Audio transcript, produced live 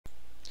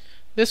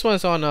This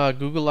one's on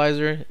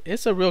Googlizer.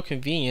 It's a real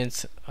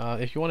convenience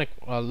if you want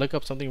to look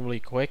up something really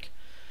quick.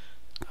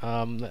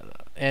 And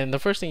the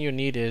first thing you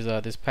need is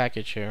this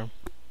package here.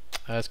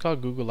 It's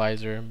called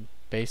Googlizer.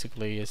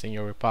 Basically, it's in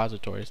your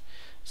repositories.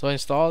 So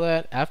install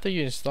that. After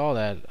you install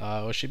that,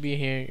 it should be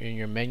here in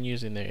your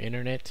menus in the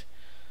internet,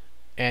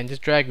 and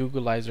just drag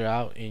Googlizer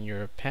out in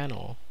your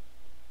panel.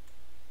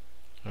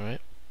 All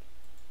right.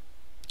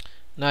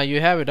 Now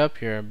you have it up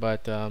here,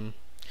 but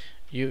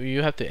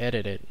you have to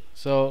edit it.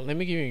 So let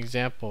me give you an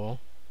example.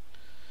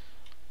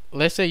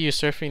 Let's say you're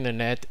surfing the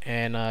net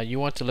and you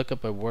want to look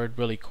up a word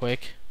really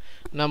quick.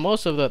 Now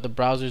most of the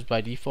browsers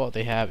by default,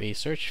 they have a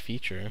search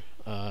feature.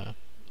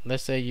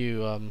 Let's say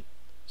you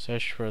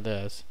search for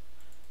this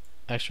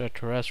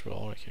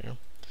extraterrestrial right here.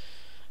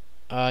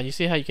 You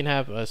see how you can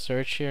have a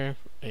search here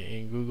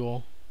in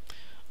Google,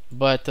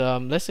 but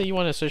let's say you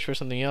want to search for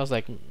something else.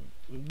 Like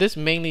this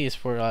mainly is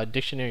for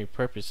dictionary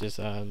purposes.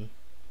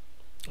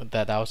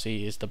 That I'll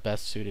see is the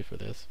best suited for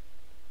this.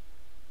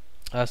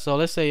 So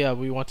let's say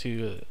we want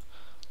to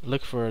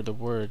look for the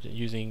word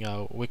using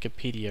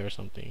Wikipedia or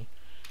something.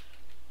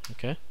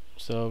 Okay,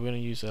 so we're gonna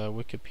use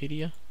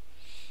Wikipedia,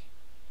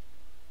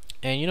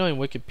 and you know, in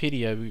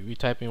Wikipedia we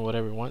type in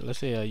whatever we want. Let's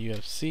say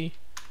UFC,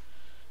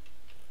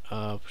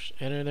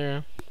 enter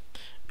there,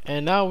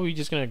 and now we're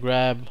just gonna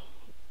grab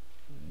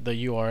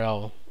the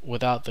URL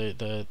without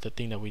the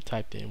thing that we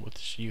typed in, with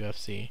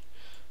UFC.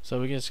 So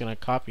we're just gonna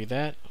copy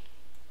that,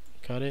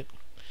 cut it,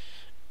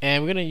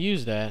 and we're gonna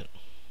use that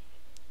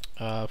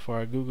for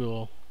our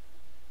Google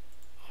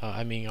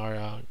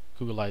our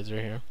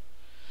Googlizer here.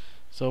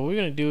 So what we're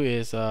gonna do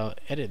is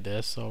edit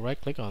this. So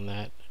right click on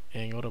that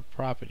and go to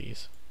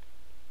properties,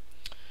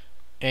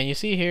 and you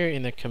see here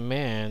in the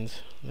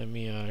commands, let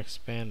me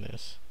expand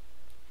this.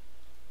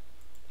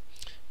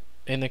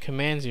 In the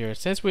commands here,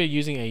 since we're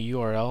using a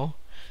URL,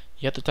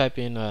 you have to type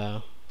in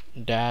 -u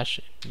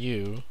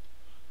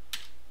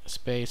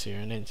space here,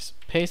 and then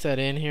just paste that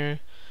in here.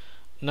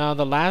 Now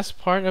the last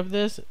part of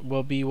this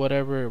will be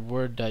whatever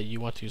word that you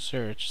want to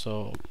search,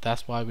 so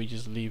that's why we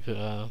just leave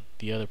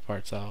the other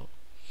parts out.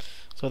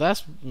 So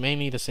that's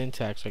mainly the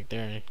syntax right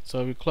there.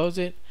 So we close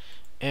it,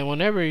 and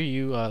whenever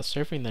you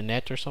surfing the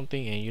net or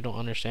something and you don't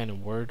understand a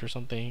word or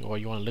something, or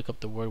you want to look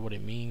up the word, what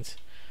it means,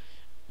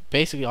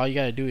 basically all you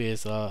gotta do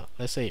is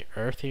let's say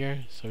earth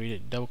here, so we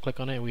double click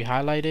on it, we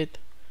highlight it,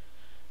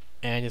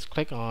 and just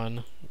click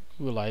on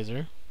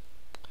Googlizer,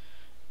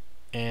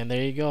 and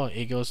there you go.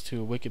 It goes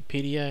to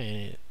Wikipedia and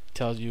it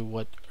tells you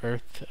what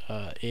earth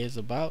is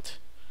about.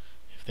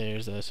 If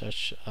there's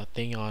such a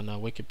thing on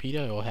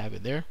Wikipedia, it will have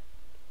it there.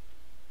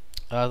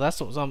 That's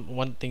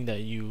one thing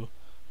that you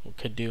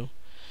could do.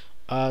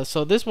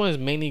 So this one is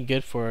mainly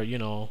good for, you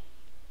know,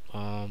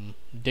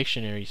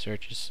 dictionary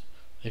searches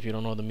if you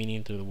don't know the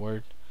meaning to the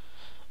word.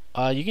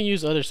 You can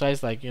use other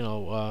sites like, you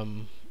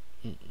know,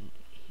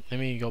 let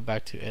me go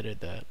back to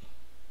edit that.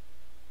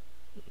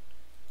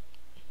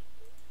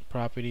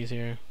 Properties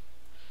here.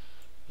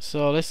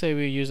 So let's say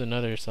we use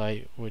another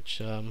site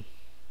which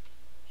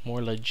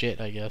more legit,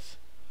 I guess.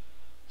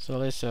 So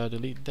let's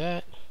delete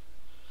that,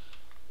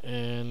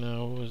 and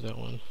what was that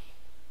one?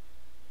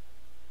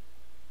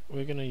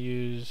 We're gonna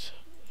use,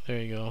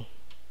 there you go,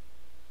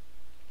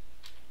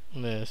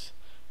 this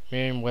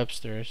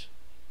Merriam-Webster's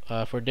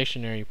for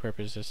dictionary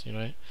purposes, you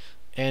know,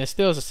 and it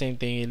still is the same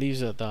thing. It leaves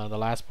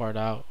the last part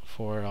out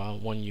for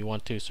when you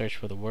want to search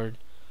for the word.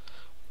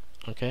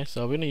 Okay,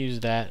 so we're gonna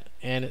use that,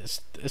 and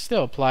it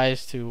still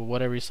applies to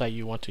whatever site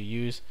you want to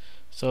use.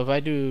 So if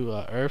I do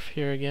earth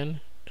here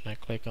again and I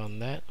click on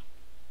that,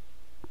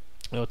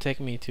 it'll take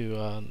me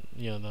to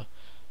you know,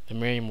 the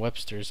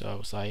Merriam-Webster's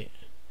site,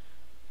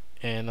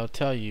 and they'll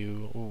tell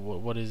you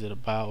what is it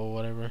about or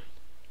whatever.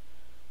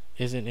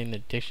 Isn't in the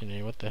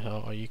dictionary. What the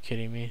hell, are you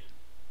kidding me?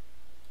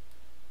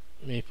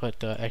 Let me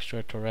put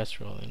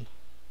extraterrestrial in.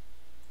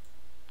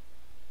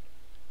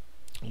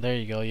 There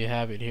you go, you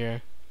have it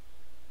here.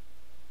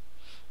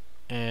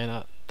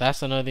 And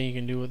that's another thing you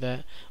can do with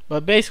that.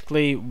 But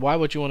basically, why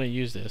would you want to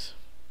use this?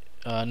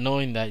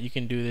 Knowing that you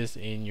can do this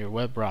in your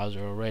web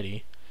browser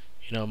already.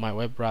 You know, my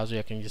web browser,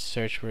 I can just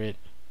search for it.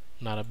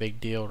 Not a big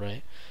deal,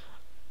 right?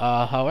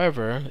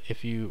 However,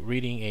 if you're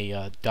reading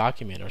a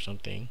document or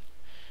something,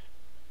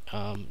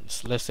 so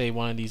let's say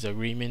one of these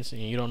agreements,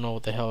 and you don't know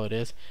what the hell it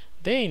is,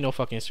 there ain't no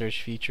fucking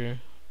search feature.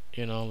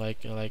 You know,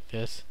 like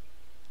this.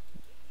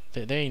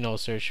 There ain't no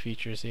search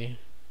feature, see?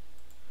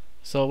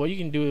 So what you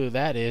can do with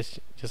that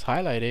is just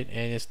highlight it,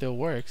 and it still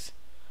works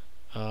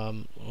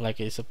like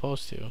it's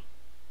supposed to.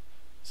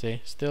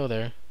 See, still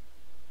there.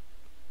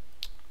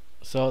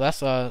 So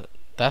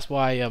that's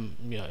why you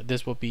know,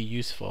 this will be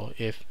useful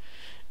if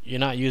you're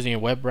not using a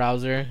web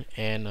browser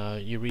and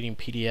you're reading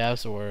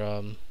PDFs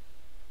or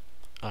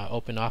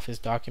open office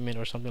document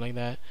or something like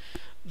that.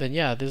 Then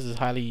yeah, this is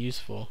highly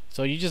useful.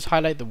 So you just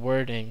highlight the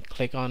word and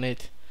click on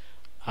it.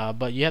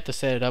 But you have to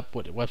set it up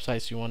what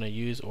websites you want to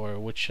use, or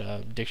which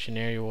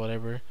dictionary or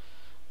whatever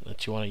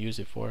that you want to use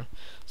it for.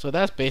 So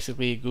that's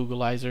basically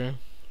Googlizer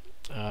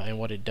and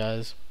what it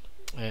does,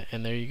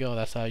 and there you go.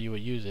 That's how you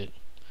would use it.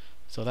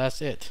 So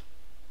that's it.